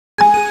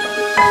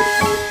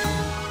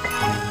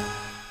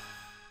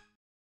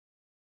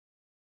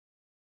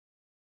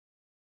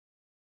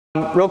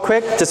Real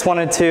quick, just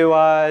wanted to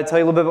tell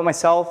you a little bit about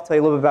myself, tell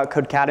you a little bit about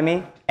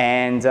Codecademy,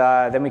 and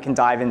then we can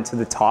dive into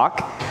the talk.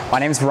 My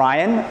name is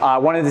Ryan,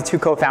 one of the two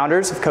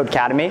co-founders of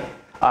Codecademy.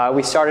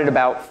 We started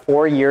about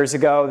 4 years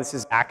ago. This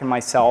is Zach and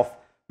myself,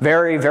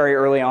 very, very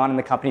early on in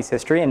the company's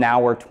history, and now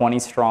we're 20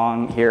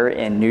 strong here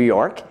in New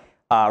York,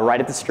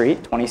 right at the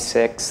street,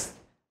 26th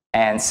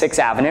and 6th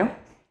Avenue.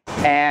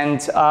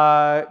 And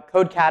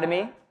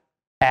Codecademy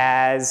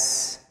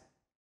as...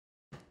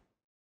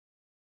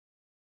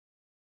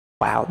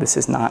 Wow, this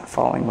is not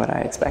following what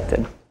I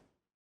expected.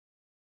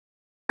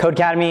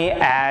 Codecademy,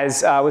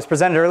 as was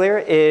presented earlier,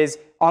 is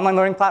an online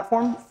learning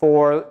platform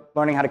for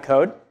learning how to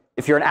code.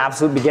 If you're an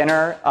absolute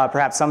beginner,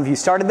 perhaps some of you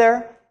started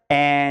there.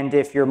 And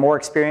if you're more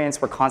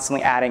experienced, we're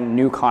constantly adding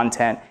new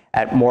content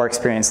at more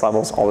experienced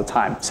levels all the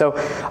time. So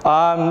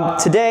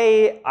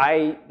today,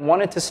 I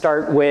wanted to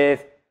start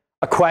with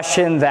a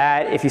question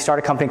that if you start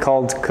a company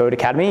called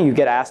Codecademy, you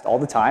get asked all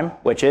the time,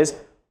 which is,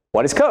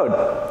 what is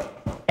code?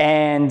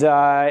 And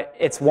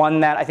it's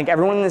one that I think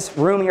everyone in this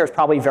room here is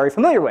probably very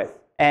familiar with.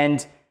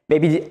 And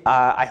maybe,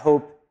 I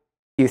hope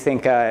you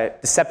think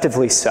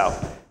deceptively so.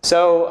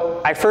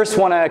 So I first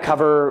want to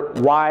cover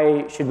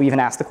why should we even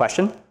ask the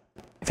question?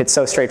 If it's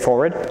so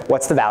straightforward,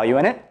 what's the value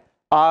in it?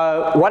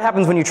 What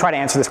happens when you try to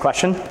answer this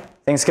question?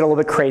 Things get a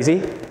little bit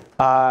crazy.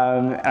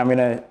 And I'm going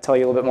to tell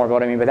you a little bit more about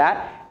what I mean by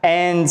that.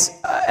 And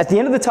at the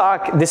end of the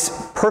talk,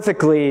 this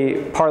perfectly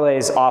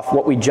parlays off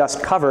what we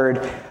just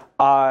covered.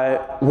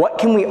 What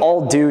can we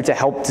all do to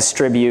help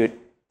distribute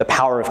the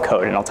power of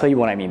code? And I'll tell you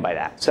what I mean by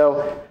that.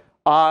 So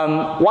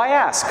why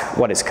ask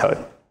what is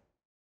code?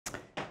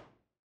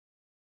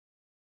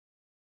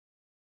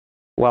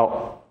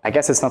 Well, I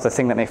guess it's not the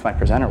thing that makes my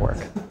presenter work.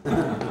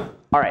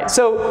 All right,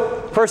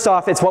 so first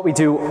off, it's what we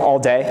do all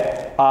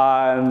day.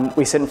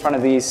 We sit in front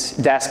of these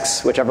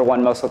desks, whichever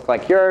one most look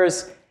like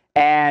yours,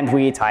 and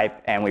we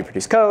type and we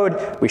produce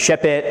code, we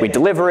ship it, we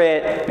deliver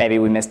it, maybe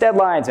we miss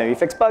deadlines, maybe we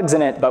fix bugs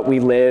in it, but we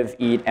live,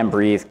 eat, and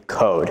breathe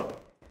code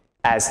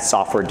as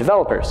software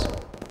developers.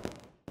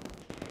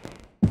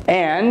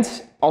 And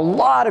a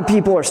lot of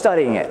people are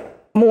studying it.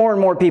 More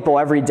and more people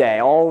every day,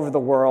 all over the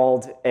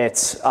world.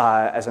 It's,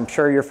 as I'm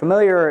sure you're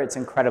familiar, it's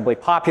incredibly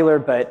popular,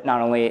 but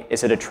not only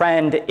is it a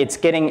trend, it's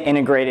getting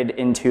integrated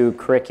into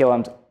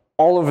curriculums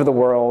all over the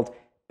world.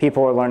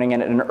 People are learning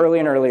it at an earlier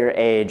and earlier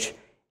age.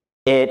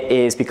 It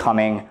is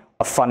becoming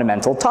a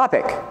fundamental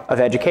topic of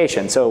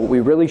education. So we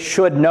really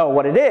should know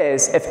what it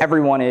is if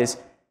everyone is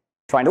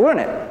trying to learn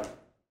it.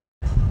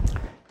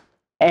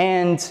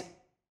 And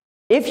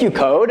if you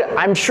code,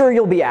 I'm sure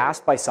you'll be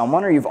asked by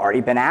someone, or you've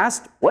already been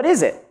asked, what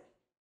is it?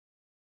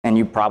 And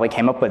you probably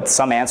came up with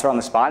some answer on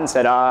the spot and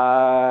said,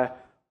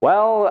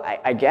 well,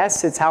 I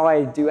guess it's how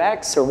I do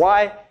X or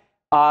Y.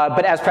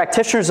 But as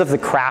practitioners of the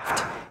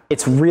craft,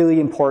 it's really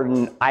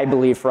important, I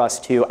believe, for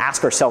us to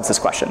ask ourselves this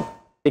question.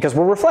 Because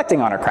we're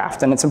reflecting on our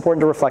craft, and it's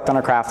important to reflect on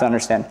our craft and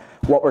understand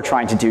what we're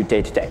trying to do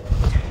day to day.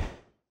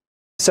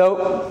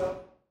 So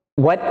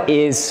what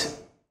is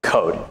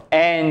code?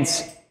 And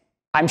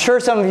I'm sure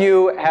some of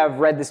you have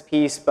read this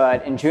piece,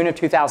 but in June of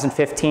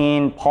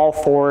 2015, Paul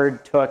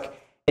Ford took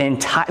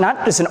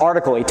not just an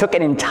article, he took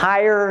an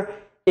entire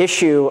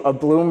issue of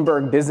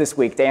Bloomberg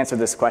Businessweek to answer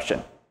this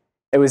question.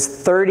 It was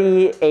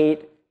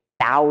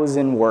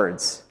 38,000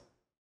 words.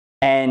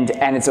 And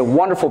it's a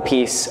wonderful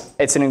piece.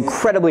 It's an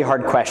incredibly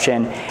hard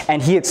question.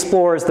 And he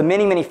explores the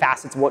many, many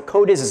facets of what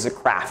code is as a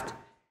craft.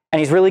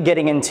 And he's really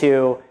getting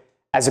into,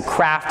 as a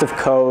craft of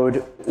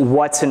code,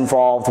 what's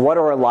involved, what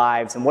are our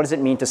lives, and what does it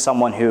mean to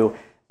someone who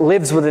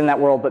lives within that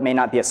world but may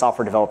not be a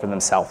software developer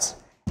themselves.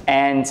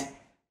 And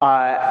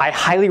I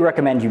highly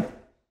recommend you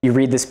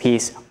read this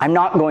piece. I'm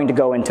not going to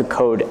go into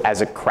code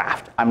as a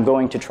craft. I'm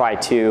going to try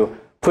to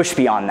push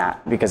beyond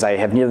that because I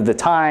have neither the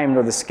time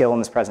nor the skill in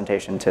this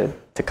presentation to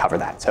cover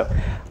that. So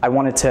I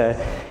wanted to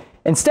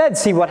instead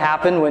see what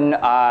happened when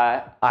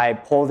I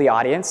poll the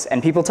audience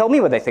and people tell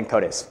me what they think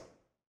code is.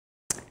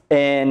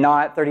 In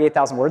not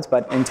 38,000 words,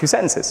 but in 2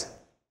 sentences.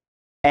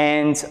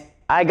 And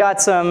I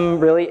got some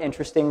really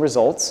interesting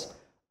results.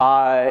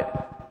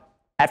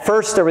 At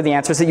first, there were the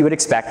answers that you would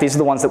expect. These are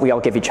the ones that we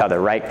all give each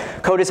other, right?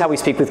 Code is how we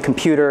speak with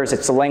computers.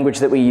 It's the language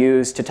that we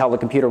use to tell the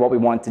computer what we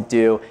want to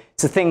do.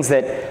 It's the things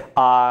that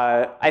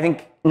I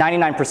think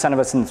 99% of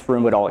us in this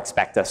room would all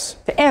expect us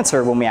to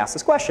answer when we ask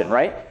this question,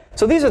 right?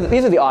 So these are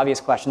the obvious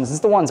questions. These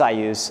are the ones I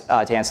use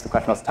to answer the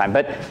question most of the time.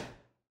 But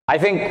I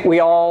think we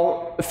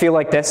all feel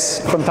like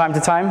this from time to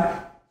time.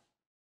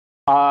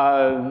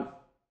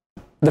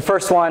 The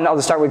first one, I'll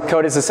just start with: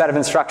 code is a set of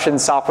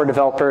instructions software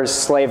developers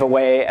slave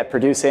away at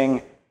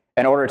producing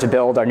in order to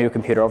build our new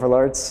computer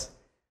overlords.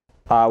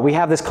 We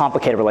have this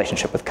complicated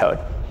relationship with code.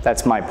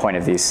 That's my point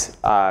of these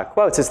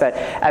quotes, is that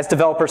as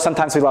developers,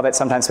 sometimes we love it,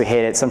 sometimes we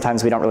hate it,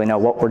 sometimes we don't really know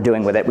what we're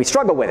doing with it. We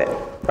struggle with it,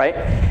 right?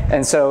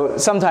 And so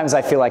sometimes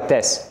I feel like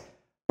this.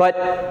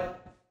 But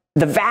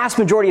the vast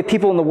majority of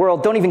people in the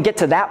world don't even get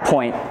to that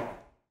point.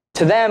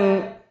 To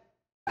them,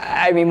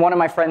 I mean, one of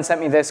my friends sent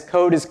me this: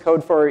 code is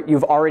code for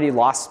you've already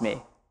lost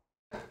me.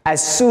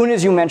 As soon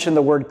as you mention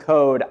the word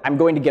code, I'm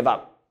going to give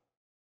up.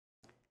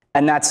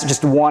 And that's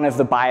just one of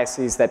the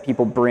biases that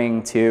people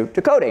bring to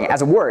coding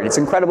as a word. It's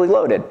incredibly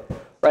loaded,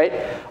 right?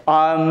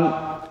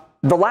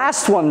 The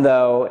last one,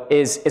 though,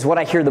 is what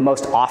I hear the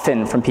most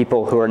often from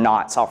people who are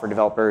not software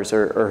developers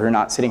or who are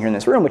not sitting here in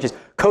this room, which is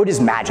code is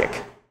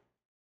magic.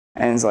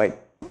 And it's like,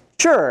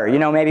 sure, you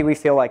know, maybe we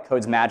feel like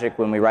code's magic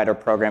when we write our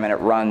program and it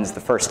runs the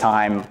first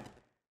time.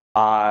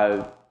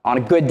 On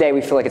a good day,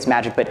 we feel like it's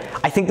magic. But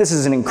I think this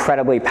is an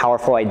incredibly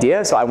powerful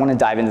idea, so I want to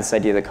dive into this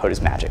idea that code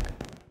is magic.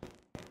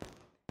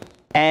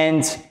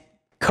 And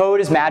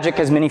code is magic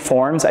has many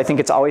forms. I think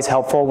it's always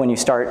helpful when you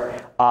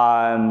start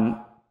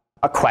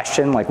a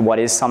question like what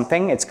is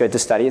something. It's good to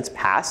study its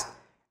past.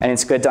 And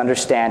it's good to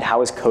understand how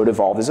has code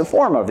evolved as a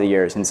form over the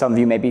years. And some of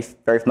you may be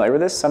very familiar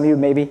with this. Some of you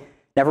maybe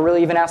never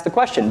really even asked the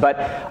question. But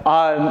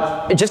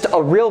just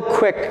a real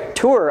quick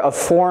tour of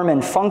form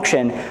and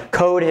function.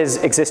 Code has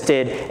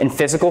existed in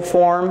physical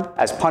form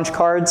as punch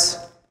cards.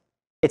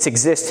 It's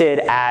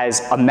existed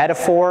as a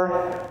metaphor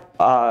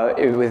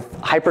with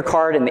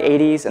HyperCard in the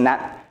 80s. And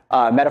that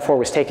metaphor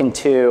was taken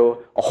to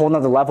a whole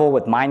nother level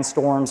with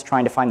Mindstorms,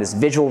 trying to find this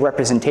visual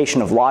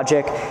representation of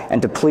logic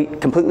and to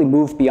completely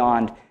move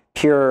beyond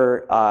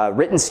pure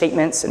written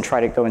statements and try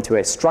to go into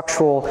a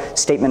structural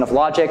statement of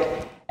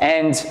logic.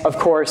 And of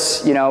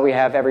course, you know, we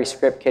have every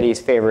script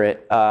kiddie's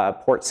favorite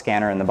port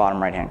scanner in the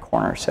bottom right-hand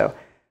corner. So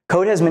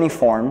code has many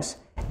forms,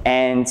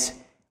 and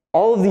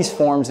all of these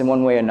forms in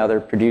one way or another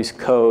produce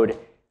code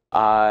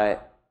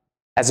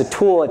as a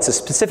tool. It's a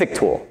specific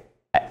tool.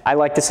 I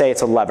like to say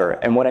it's a lever.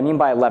 And what I mean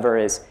by a lever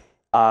is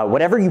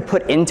whatever you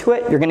put into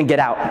it, you're going to get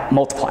out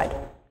multiplied.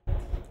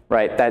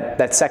 Right?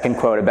 That second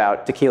quote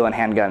about tequila and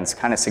handguns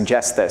kind of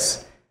suggests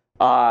this.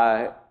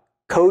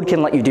 Code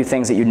can let you do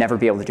things that you'd never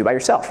be able to do by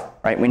yourself.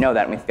 Right? We know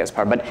that, and we think that's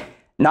power. But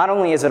not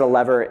only is it a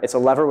lever, it's a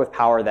lever with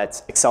power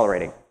that's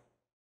accelerating.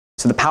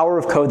 So the power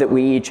of code that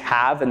we each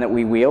have and that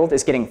we wield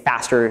is getting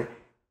faster,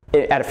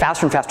 at a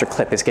faster and faster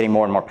clip. It's getting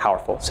more and more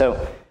powerful.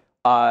 So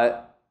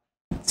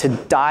to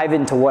dive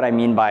into what I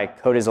mean by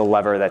code is a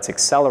lever that's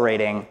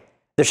accelerating,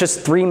 there's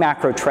just 3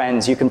 macro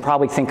trends. You can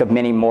probably think of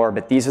many more,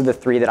 but these are the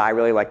 3 that I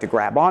really like to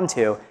grab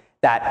onto,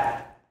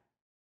 that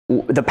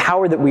the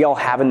power that we all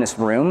have in this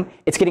room,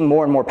 it's getting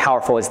more and more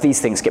powerful as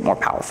these things get more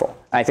powerful.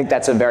 And I think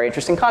that's a very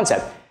interesting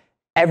concept.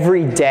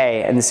 Every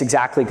day, and this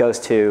exactly goes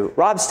to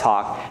Rob's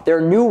talk, there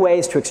are new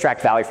ways to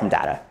extract value from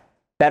data.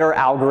 Better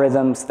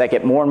algorithms that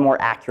get more and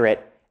more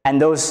accurate,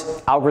 and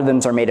those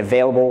algorithms are made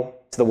available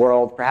to the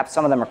world. Perhaps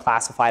some of them are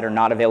classified or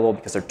not available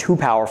because they're too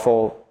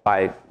powerful,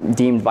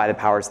 deemed by the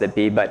powers that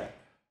be, but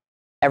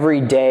every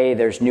day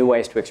there's new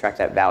ways to extract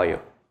that value.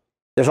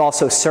 There's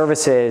also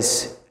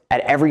services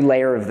at every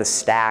layer of the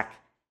stack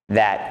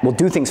that will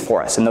do things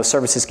for us, and those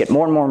services get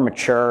more and more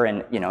mature,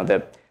 and you know,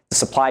 the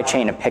supply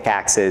chain of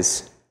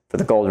pickaxes for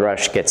the gold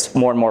rush gets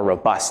more and more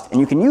robust, and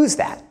you can use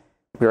that.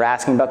 We were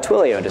asking about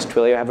Twilio. Does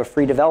Twilio have a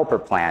free developer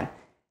plan?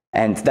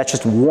 And that's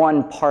just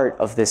one part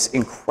of this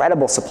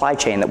incredible supply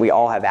chain that we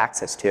all have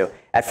access to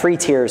at free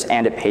tiers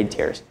and at paid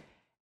tiers.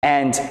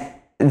 And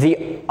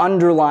the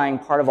underlying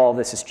part of all of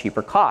this is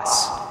cheaper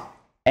costs.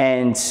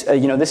 And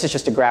you know, this is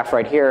just a graph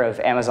right here of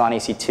Amazon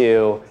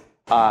EC2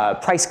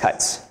 price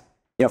cuts.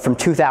 You know, from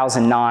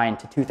 2009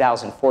 to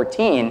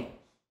 2014,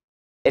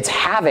 it's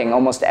halving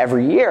almost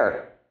every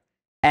year.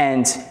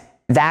 And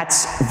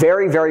that's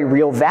very, very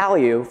real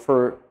value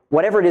for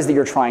whatever it is that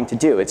you're trying to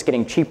do. It's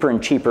getting cheaper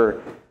and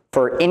cheaper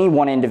for any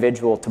one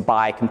individual to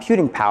buy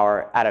computing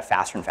power at a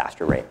faster and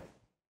faster rate.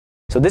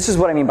 So this is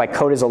what I mean by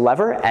code as a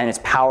lever, and its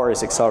power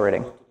is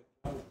accelerating.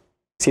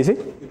 Excuse me?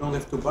 You don't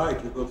have to buy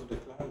it, you go to the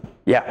cloud.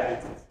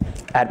 Yeah,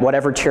 at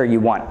whatever tier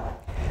you want.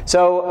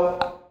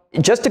 So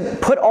just to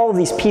put all of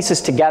these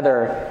pieces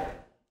together,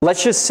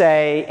 let's just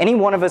say any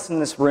one of us in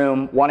this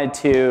room wanted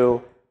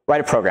to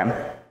write a program,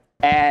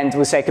 and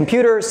we say,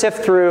 computer,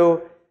 sift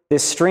through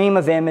this stream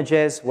of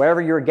images,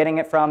 wherever you're getting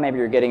it from. Maybe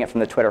you're getting it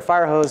from the Twitter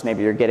fire hose.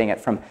 Maybe you're getting it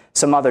from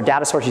some other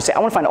data source. You say, I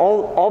want to find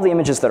all the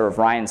images that are of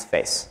Ryan's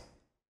face.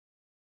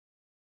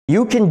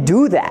 You can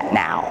do that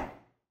now.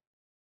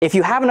 If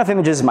you have enough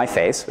images of my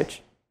face,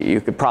 which you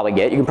could probably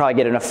get, you can probably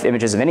get enough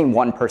images of any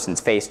one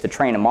person's face to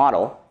train a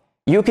model.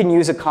 You can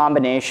use a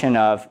combination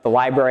of, the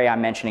library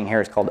I'm mentioning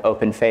here is called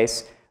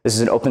OpenFace. This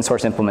is an open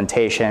source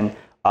implementation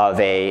of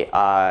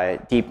a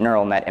deep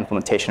neural net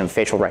implementation of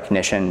facial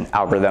recognition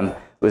algorithm.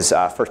 It was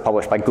first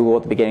published by Google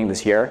at the beginning of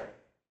this year.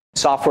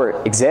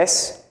 Software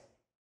exists.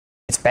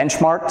 It's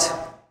benchmarked.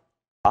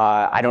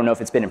 I don't know if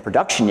it's been in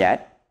production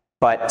yet,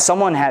 but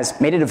someone has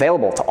made it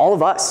available to all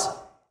of us.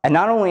 And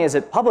not only is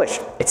it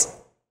published, it's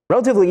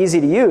relatively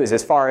easy to use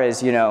as far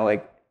as, you know,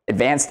 like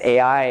advanced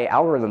AI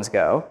algorithms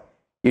go.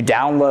 You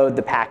download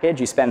the package,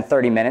 you spend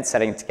 30 minutes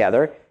setting it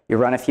together, you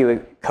run a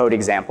few code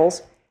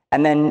examples,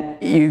 and then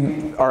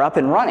you are up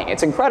and running.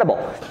 It's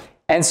incredible.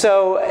 And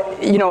so,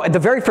 you know, the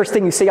very first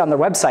thing you see on their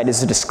website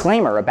is a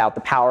disclaimer about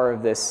the power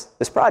of this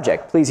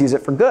project. Please use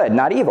it for good,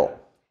 not evil.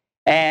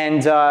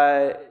 And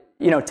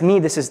you know, to me,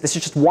 this is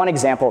just one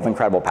example of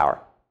incredible power,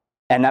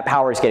 and that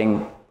power is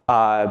getting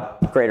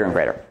greater and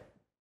greater.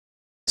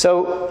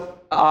 So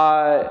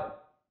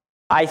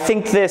I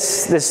think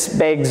this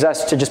begs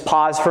us to just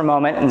pause for a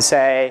moment and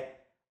say,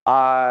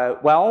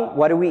 well,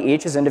 what do we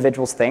each as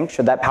individuals think?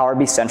 Should that power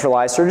be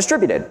centralized or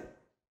distributed?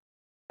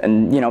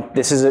 And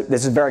this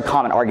is a very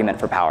common argument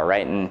for power,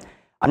 right? And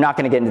I'm not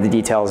going to get into the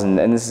details, and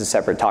this is a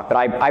separate talk, but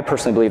I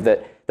personally believe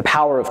that the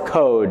power of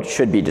code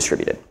should be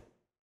distributed.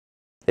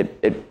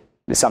 It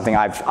is something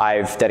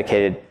I've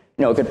dedicated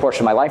a good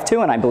portion of my life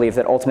to, and I believe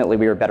that ultimately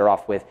we are better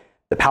off with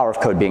the power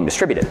of code being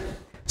distributed.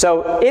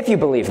 So if you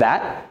believe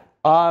that,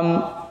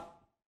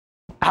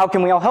 how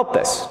can we all help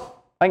this?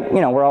 Like,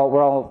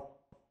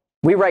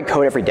 we write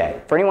code every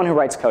day. For anyone who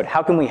writes code,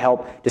 how can we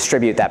help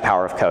distribute that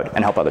power of code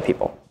and help other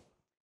people?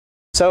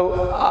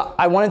 So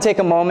I want to take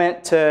a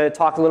moment to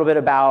talk a little bit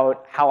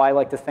about how I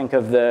like to think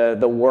of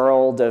the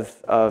world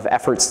of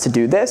efforts to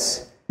do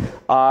this.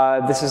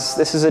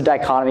 This is a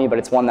dichotomy, but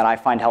it's one that I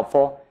find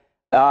helpful.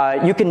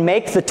 You can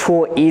make the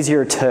tool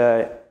easier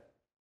to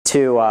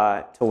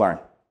learn,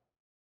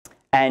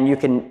 and you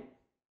can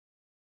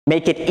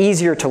make it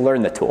easier to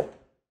learn the tool.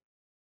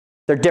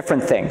 They're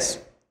different things.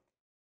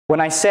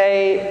 When I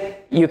say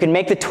you can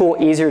make the tool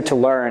easier to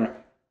learn,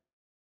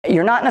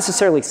 you're not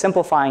necessarily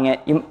simplifying it.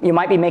 You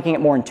might be making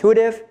it more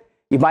intuitive.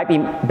 You might be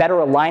better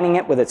aligning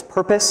it with its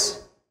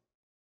purpose.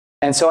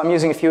 And so I'm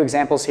using a few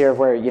examples here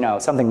where,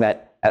 something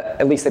that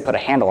at least they put a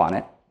handle on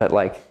it. But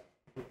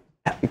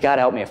God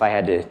help me if I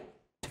had to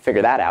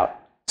figure that out.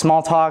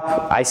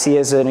 Smalltalk, I see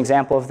as an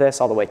example of this,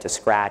 all the way to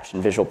Scratch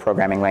and visual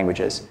programming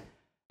languages.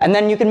 And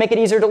then you can make it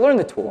easier to learn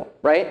the tool,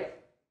 right?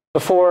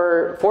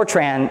 Before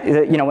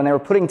Fortran, when they were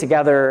putting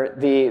together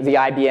the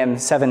IBM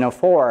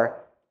 704,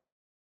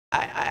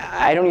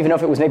 I don't even know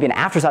if it was maybe an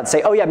afterthought to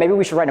say, oh yeah, maybe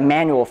we should write a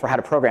manual for how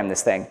to program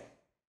this thing.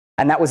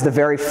 And that was the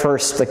very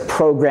first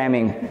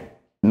programming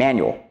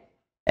manual.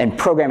 And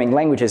programming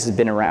languages has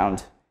been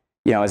around,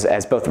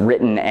 as both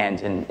written and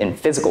in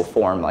physical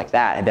form like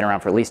that, had been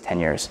around for at least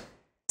 10 years.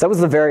 So that was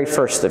the very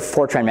first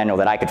Fortran manual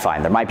that I could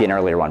find. There might be an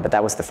earlier one, but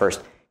that was the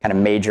first kind of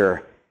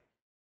major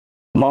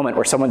moment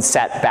where someone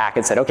sat back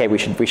and said, okay, we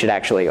should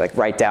actually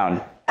write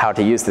down how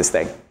to use this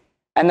thing.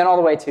 And then all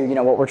the way to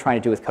what we're trying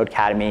to do with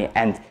Codecademy,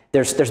 and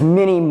there's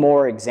many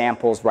more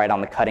examples right on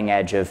the cutting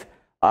edge of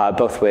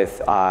both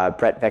with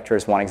Brett Victor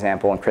is one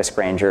example, and Chris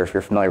Granger, if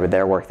you're familiar with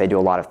their work, they do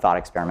a lot of thought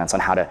experiments on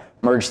how to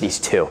merge these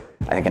two,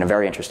 I think in a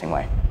very interesting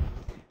way.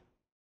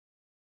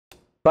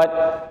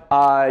 But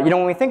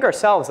when we think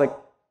ourselves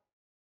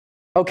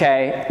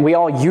okay, we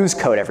all use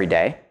code every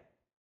day.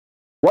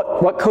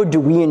 What code do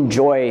we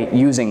enjoy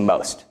using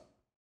most,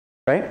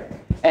 right?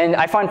 And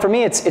I find for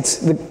me, it's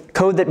the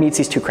code that meets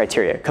these two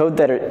criteria. Code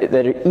that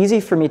are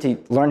easy for me to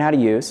learn how to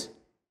use,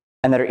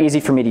 and that are easy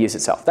for me to use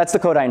itself. That's the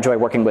code I enjoy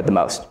working with the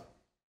most.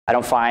 I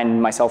don't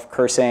find myself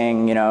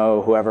cursing,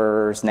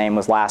 whoever's name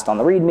was last on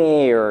the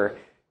README, or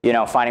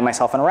finding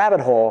myself in a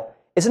rabbit hole.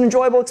 It's an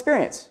enjoyable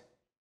experience,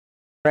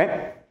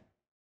 right?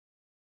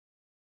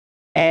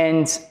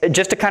 And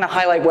just to kind of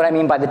highlight what I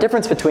mean by the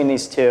difference between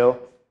these two,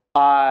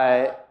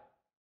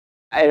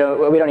 we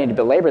don't need to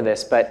belabor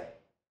this, but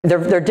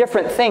they're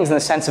different things in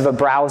the sense of a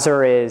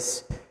browser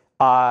is,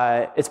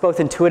 it's both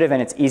intuitive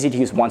and it's easy to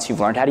use once you've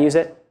learned how to use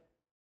it.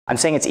 I'm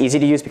saying it's easy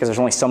to use because there's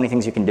only so many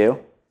things you can do.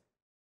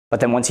 But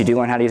then once you do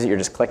learn how to use it, you're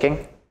just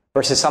clicking.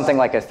 Versus something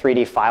like a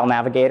 3D file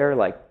navigator,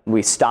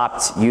 we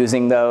stopped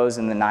using those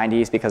in the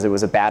 90s because it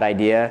was a bad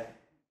idea.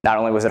 Not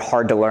only was it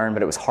hard to learn,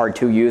 but it was hard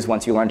to use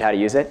once you learned how to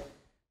use it.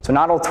 So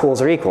not all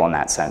tools are equal in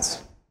that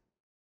sense.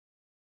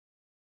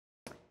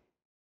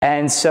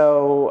 And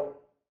so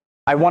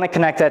I want to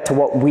connect that to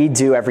what we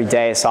do every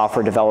day as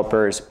software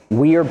developers.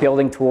 We are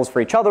building tools for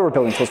each other. We're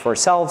building tools for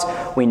ourselves.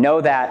 We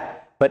know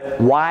that.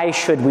 But why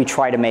should we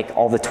try to make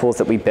all the tools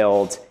that we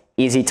build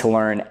easy to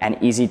learn and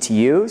easy to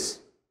use?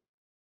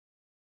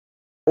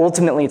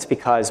 Ultimately, it's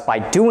because by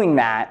doing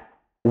that,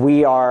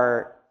 we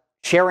are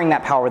sharing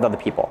that power with other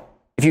people.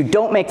 If you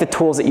don't make the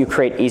tools that you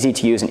create easy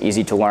to use and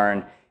easy to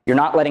learn, you're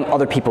not letting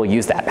other people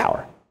use that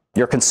power.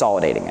 You're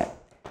consolidating it.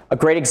 A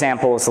great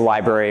example is the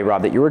library,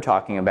 Rob, that you were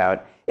talking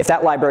about. If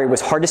that library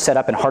was hard to set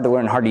up and hard to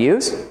learn and hard to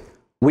use,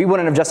 we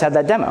wouldn't have just had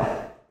that demo,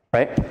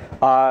 right?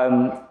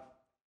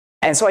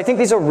 And so I think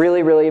these are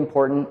really, really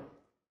important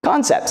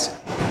concepts.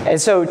 And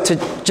so to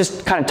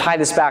just kind of tie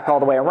this back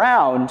all the way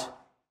around,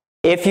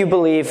 if you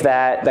believe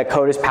that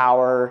code is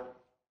power,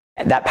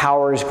 that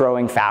power is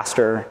growing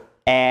faster,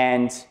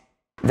 and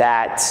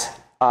that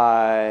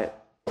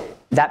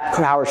that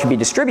power should be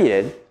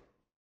distributed,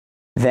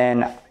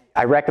 then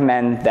I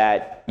recommend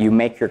that you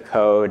make your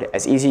code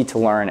as easy to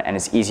learn and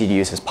as easy to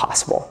use as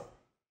possible.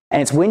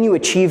 And it's when you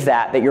achieve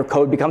that your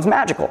code becomes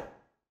magical.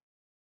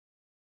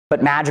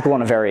 But magical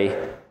in a very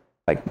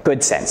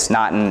good sense,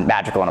 not in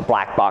magical in a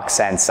black box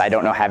sense. I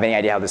don't have any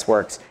idea how this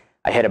works.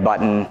 I hit a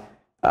button,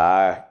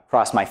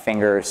 cross my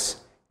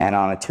fingers, and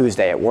on a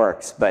Tuesday it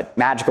works. But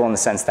magical in the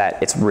sense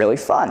that it's really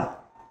fun.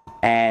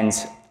 And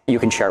you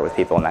can share it with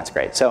people, and that's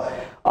great. So,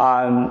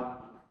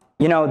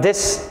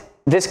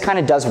 this kind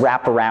of does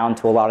wrap around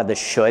to a lot of the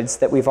shoulds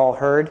that we've all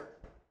heard.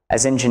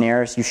 As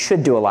engineers, you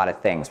should do a lot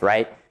of things,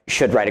 right? You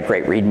should write a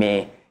great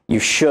README. You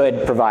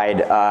should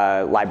provide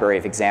a library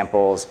of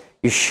examples.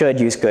 you should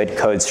use good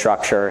code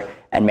structure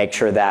and make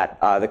sure that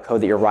the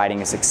code that you're writing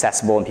is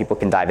accessible and people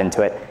can dive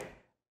into it.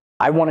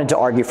 I wanted to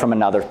argue from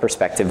another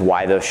perspective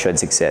why those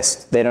shoulds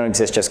exist. They don't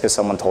exist just because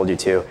someone told you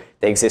to.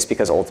 They exist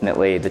because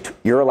ultimately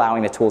you're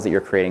allowing the tools that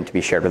you're creating to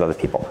be shared with other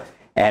people.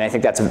 And I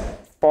think that's a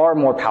far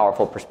more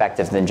powerful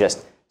perspective than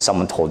just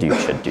someone told you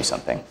should do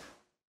something.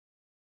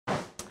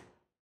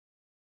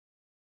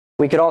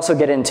 We could also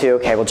get into,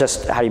 okay, well,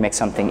 just how do you make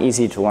something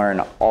easy to learn?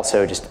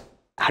 Also, just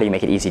how do you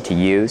make it easy to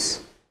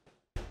use?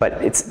 But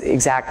it's the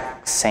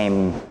exact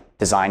same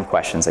design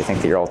questions I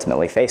think that you're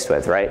ultimately faced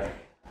with, right?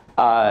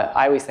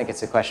 I always think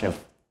it's a question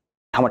of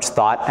how much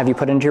thought have you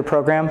put into your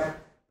program,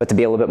 but to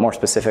be a little bit more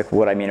specific,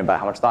 what I mean about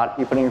how much thought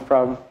you put in your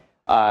program,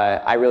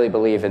 I really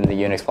believe in the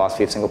Unix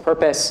philosophy of single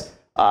purpose.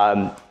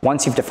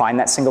 Once you've defined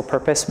that single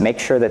purpose, make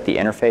sure that the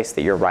interface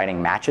that you're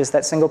writing matches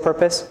that single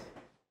purpose,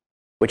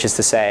 which is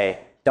to say,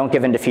 don't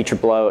give in to feature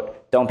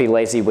bloat, don't be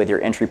lazy with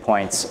your entry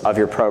points of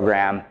your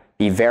program,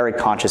 be very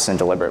conscious and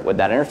deliberate with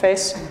that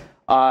interface.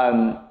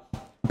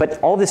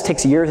 But all this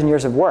takes years and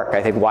years of work.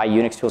 I think why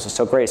Unix tools are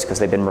so great is because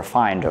they've been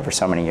refined over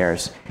so many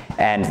years.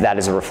 And that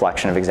is a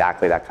reflection of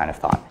exactly that kind of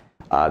thought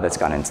that's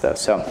gone into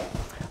those. So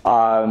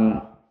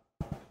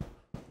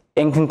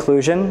in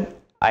conclusion,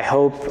 I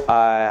hope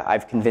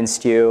I've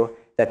convinced you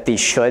that these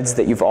shoulds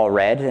that you've all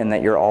read and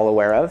that you're all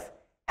aware of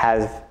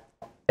have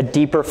a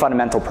deeper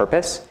fundamental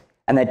purpose.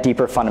 And that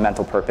deeper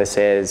fundamental purpose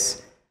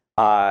is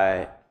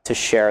to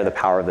share the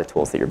power of the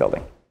tools that you're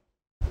building.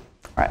 All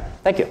right,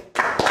 thank you.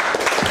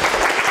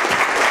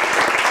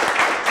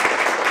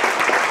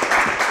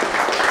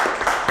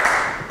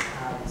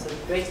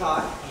 Great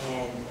talk,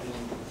 and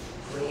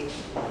great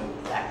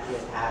that you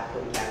guys have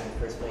Codecademy in the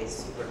first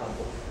place, super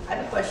helpful. I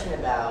have a question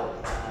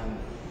about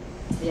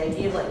the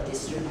idea of like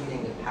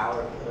distributing the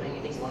power of coding. I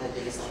think one of the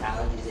biggest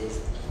challenges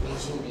is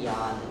reaching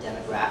beyond the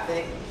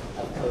demographic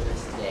of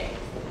coders today.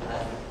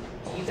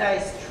 Do you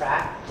guys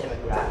track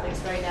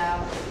demographics right now?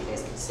 Are you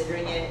guys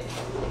considering it?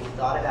 Have you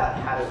thought about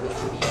how to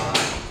reach beyond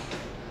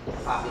the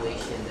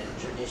population that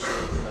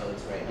traditionally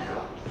codes right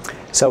now?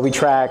 So we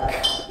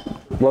track,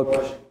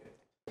 look,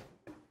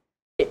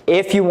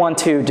 if you want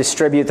to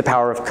distribute the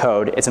power of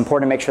code, it's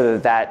important to make sure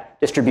that that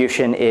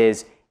distribution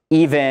is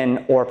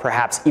even or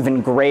perhaps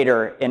even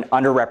greater in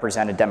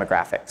underrepresented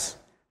demographics,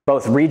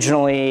 both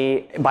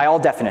regionally, by all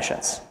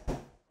definitions.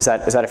 Is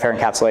that a fair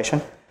encapsulation?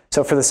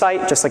 So for the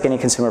site, just like any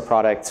consumer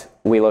product,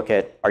 we look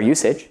at our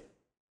usage.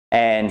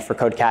 And for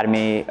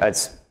Codecademy,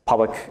 it's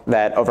public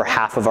that over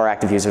half of our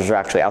active users are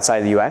actually outside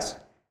of the US.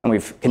 And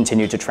we've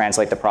continued to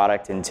translate the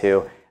product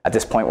into, at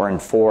this point, we're in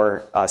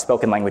 4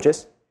 spoken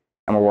languages.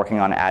 And we're working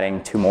on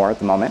adding 2 more at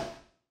the moment.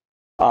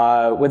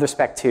 With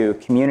respect to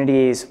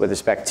communities, with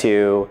respect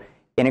to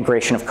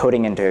integration of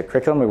coding into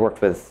curriculum, we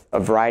worked with a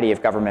variety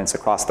of governments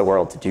across the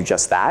world to do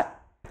just that.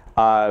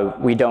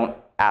 We don't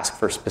ask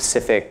for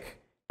specific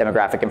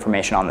demographic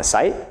information on the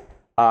site,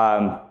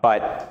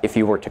 but if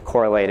you were to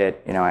correlate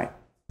it, you know,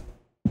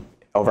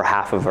 over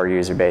half of our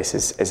user base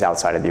is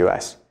outside of the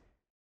US.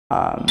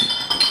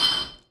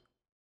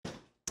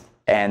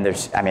 And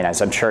there's, I mean,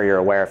 as I'm sure you're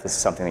aware, if this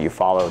is something that you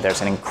follow,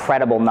 there's an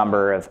incredible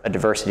number of a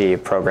diversity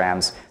of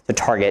programs to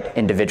target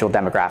individual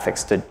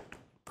demographics to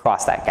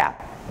cross that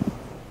gap.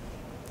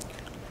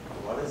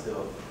 What is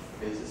the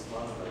basis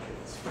model? Like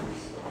it's free,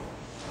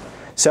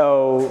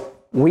 So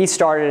we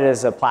started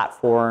as a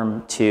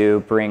platform to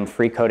bring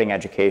free coding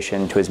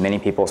education to as many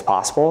people as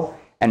possible.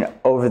 And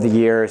over the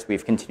years,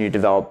 we've continued to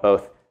develop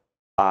both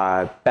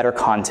better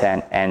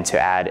content and to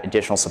add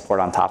additional support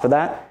on top of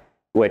that,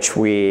 which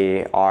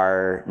we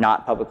are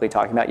not publicly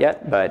talking about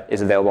yet, but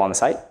is available on the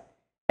site.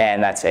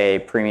 And that's a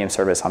premium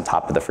service on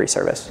top of the free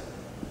service.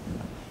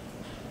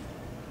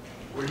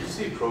 Where do you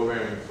see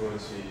programming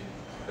fluency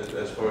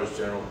as far as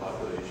general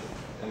population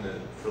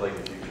for like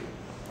the future?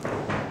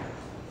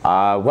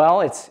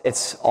 Well,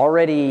 it's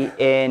already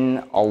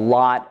in a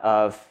lot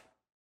of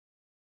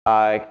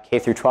K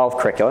through 12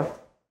 curricula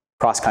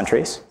across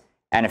countries.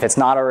 And if it's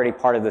not already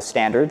part of the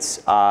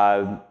standards,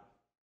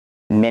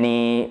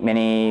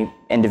 many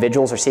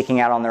individuals are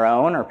seeking out on their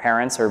own, or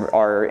parents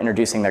are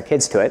introducing their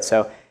kids to it.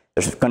 So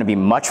there's going to be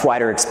much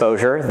wider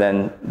exposure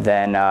than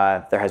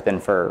there has been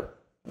for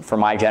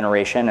my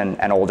generation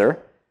and older.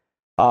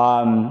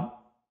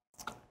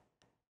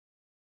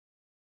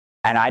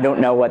 And I don't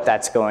know what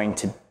that's going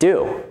to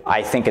do.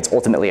 I think it's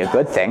ultimately a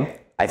good thing.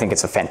 I think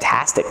it's a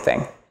fantastic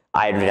thing.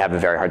 I would have a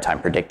very hard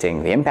time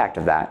predicting the impact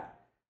of that.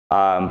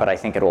 But I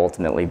think it will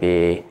ultimately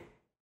be,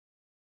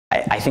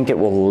 I think it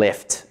will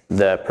lift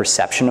the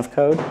perception of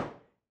code,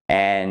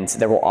 and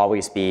there will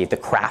always be the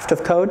craft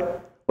of code,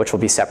 which will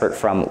be separate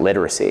from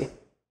literacy,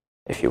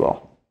 if you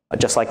will.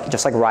 Just like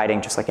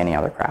writing, just like any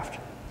other craft.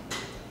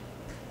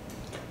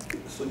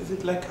 So is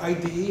it like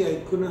IDE?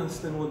 I couldn't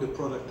understand what the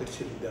product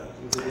actually does.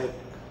 Is it like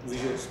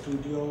Visual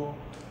Studio?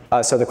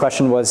 So the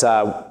question was,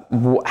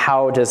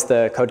 how does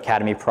the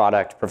Codecademy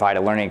product provide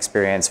a learning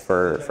experience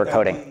for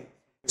coding? IDE.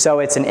 So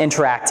it's an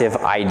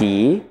interactive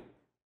IDE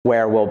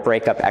where we'll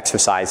break up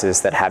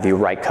exercises that have you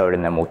write code,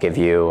 and then we'll give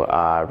you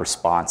a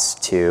response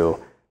to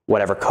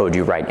whatever code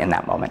you write in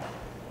that moment.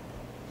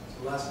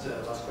 Last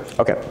question.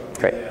 Okay,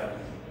 great.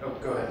 Oh,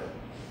 go ahead.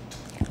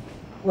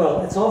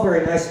 Well, it's all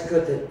very nice and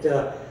good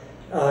that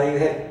you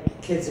had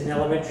kids in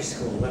elementary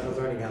school that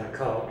were learning how to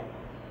code.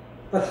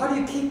 But how do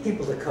you keep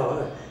people to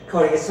coding?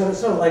 It's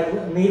sort of like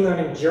me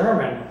learning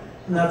German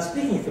and not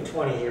speaking for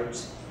 20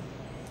 years.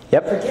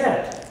 Yep.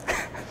 Forget it.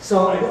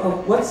 So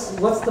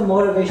what's the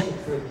motivation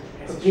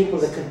for people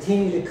to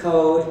continue to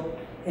code?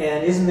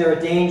 And isn't there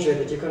a danger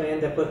that you're going to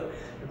end up with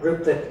a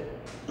group that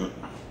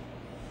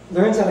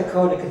learns how to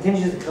code and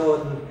continues to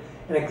code,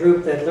 and a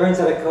group that learns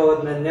how to code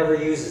and then never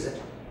uses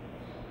it?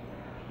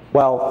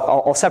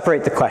 Well, I'll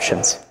separate the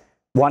questions.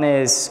 One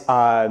is,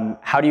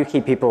 how do you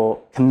keep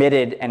people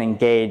committed and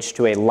engaged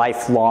to a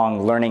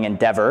lifelong learning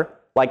endeavor,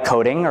 like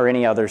coding or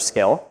any other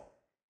skill?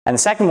 And the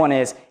second one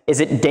is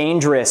it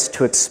dangerous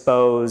to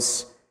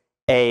expose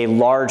a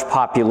large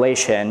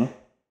population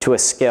to a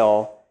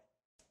skill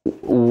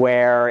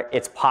where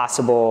it's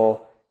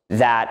possible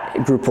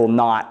that group will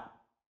not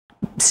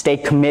stay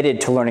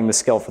committed to learning the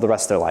skill for the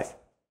rest of their life?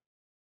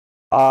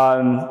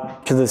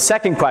 To the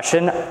second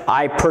question,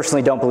 I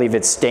personally don't believe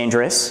it's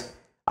dangerous.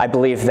 I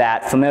believe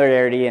that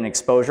familiarity and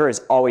exposure is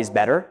always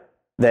better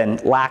than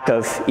lack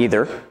of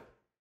either.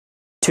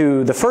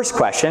 To the first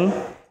question,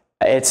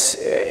 it's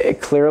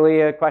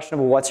clearly a question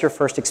of what's your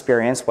first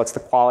experience, what's the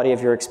quality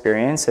of your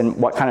experience, and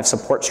what kind of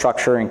support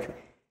structure and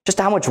just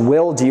how much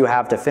will do you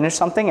have to finish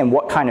something, and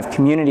what kind of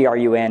community are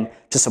you in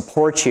to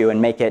support you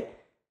and make it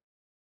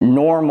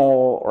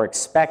normal or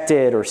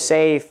expected or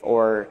safe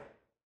or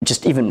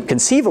just even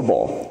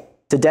conceivable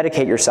to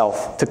dedicate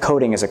yourself to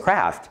coding as a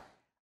craft.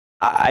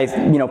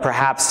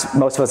 Perhaps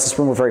most of us in this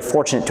room were very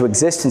fortunate to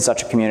exist in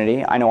such a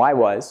community. I know I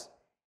was,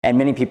 and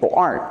many people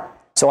aren't.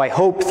 So I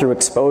hope through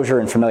exposure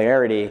and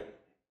familiarity,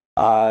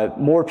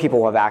 more people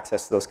will have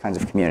access to those kinds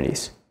of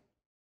communities.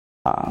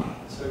 I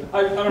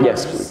don't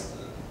yes, know,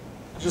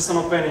 just an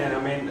opinion.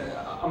 I mean,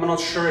 I'm not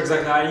sure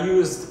exactly. I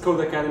used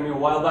Codecademy a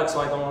while back,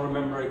 so I don't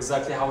remember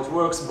exactly how it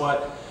works.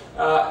 But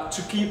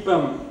to keep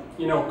them,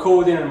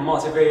 coding and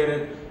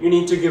motivated, you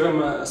need to give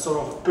them a sort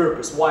of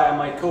purpose. Why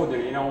am I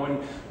coding?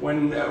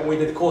 When we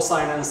did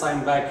cosine and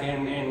sine back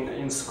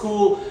in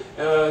school,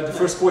 the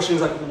first question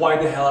is like, why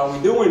the hell are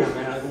we doing it,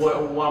 man? What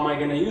am I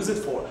going to use it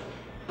for?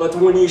 But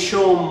when you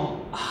show them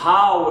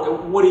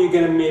what are you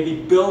going to maybe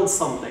build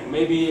something?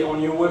 Maybe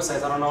on your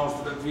website, I don't know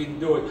if you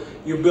do it,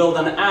 you build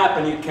an app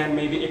and you can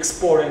maybe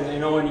export it, and you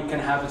can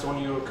have it on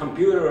your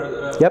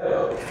computer. Yep.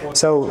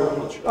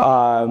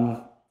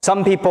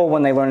 Some people,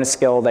 when they learn a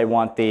skill, they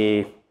want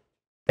a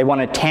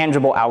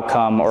tangible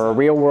outcome or a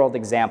real-world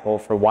example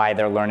for why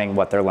they're learning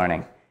what they're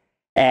learning.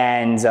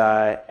 And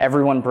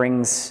everyone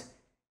brings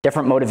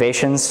different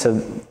motivations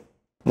to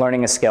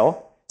learning a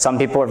skill. Some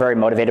people are very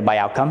motivated by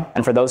outcome,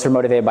 and for those who are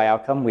motivated by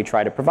outcome, we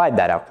try to provide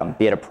that outcome,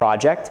 be it a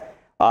project,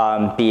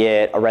 be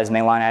it a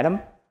resume line item,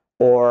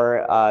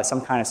 or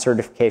some kind of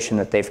certification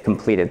that they've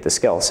completed the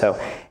skill. So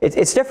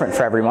it's different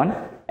for everyone,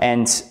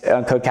 and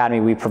on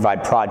Codecademy we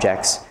provide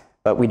projects,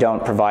 but we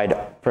don't provide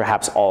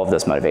perhaps all of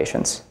those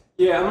motivations.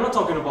 Yeah, I'm not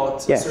talking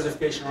about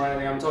certification or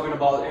anything. I'm talking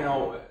about,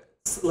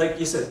 like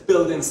you said,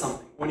 building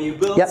something. When you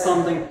build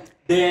something,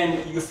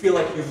 then you feel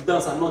like you've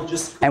done something, not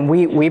just... And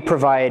we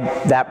provide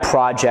that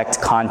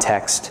project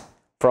context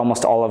for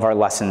almost all of our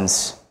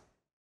lessons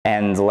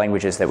and the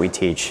languages that we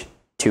teach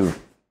to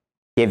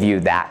give you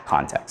that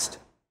context.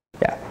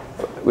 Yeah,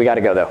 we got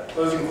to go though.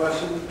 Closing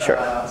question. Sure.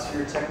 So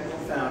you're a technical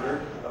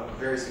founder of a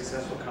very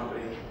successful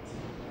company.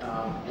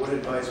 What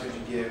advice would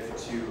you give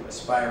to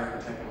aspiring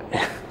technical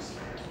founders?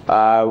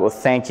 Well,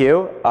 thank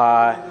you.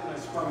 I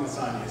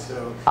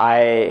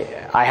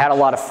had a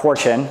lot of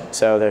fortune,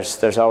 so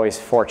there's always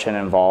fortune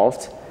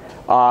involved.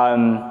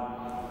 I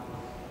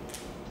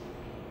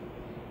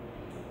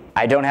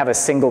don't have a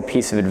single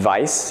piece of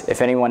advice.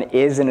 If anyone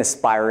is an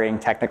aspiring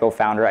technical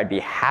founder, I'd be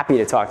happy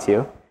to talk to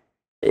you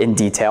in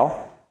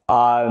detail.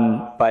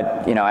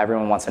 But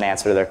everyone wants an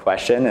answer to their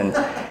question,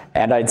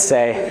 and I'd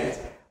say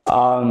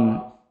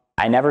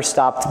I never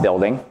stopped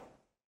building.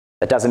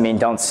 That doesn't mean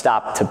don't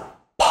stop to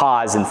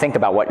pause and think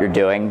about what you're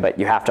doing, but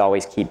you have to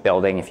always keep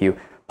building. If you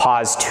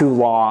pause too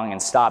long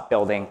and stop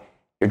building,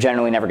 you're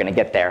generally never going to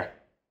get there.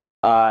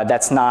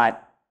 That's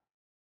not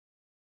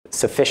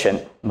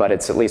sufficient, but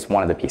it's at least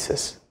one of the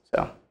pieces.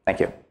 So thank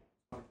you.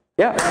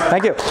 Yeah,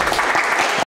 thank you.